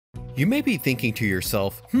You may be thinking to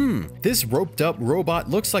yourself, this roped up robot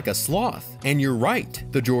looks like a sloth. And you're right.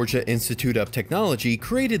 The Georgia Institute of Technology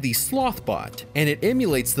created the Sloth-Bot, and it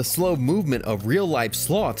emulates the slow movement of real-life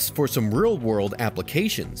sloths for some real-world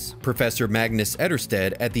applications. Professor Magnus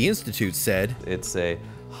Edersted at the Institute said, "It's a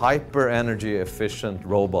hyper-energy efficient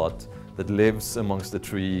robot that lives amongst the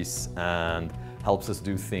trees and helps us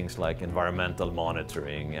do things like environmental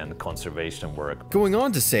monitoring and conservation work." Going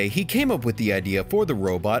on to say he came up with the idea for the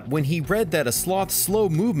robot when he read that a sloth's slow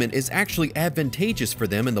movement is actually advantageous for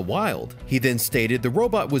them in the wild. He then stated the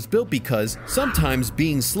robot was built because sometimes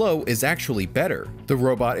being slow is actually better. The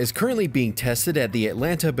robot is currently being tested at the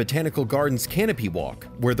Atlanta Botanical Gardens Canopy Walk,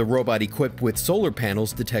 where the robot equipped with solar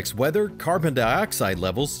panels detects weather, carbon dioxide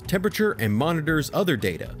levels, temperature, and monitors other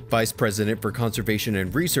data. Vice President for Conservation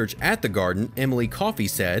and Research at the garden, Emily Coffey,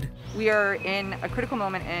 said, "We are in a critical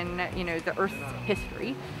moment in the Earth's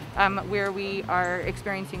history where we are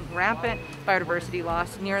experiencing rampant biodiversity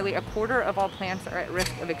loss. Nearly a quarter of all plants are at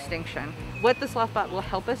risk of extinction. What the Sloth-Bot will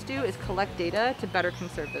help us do is collect data to better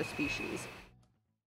conserve those species."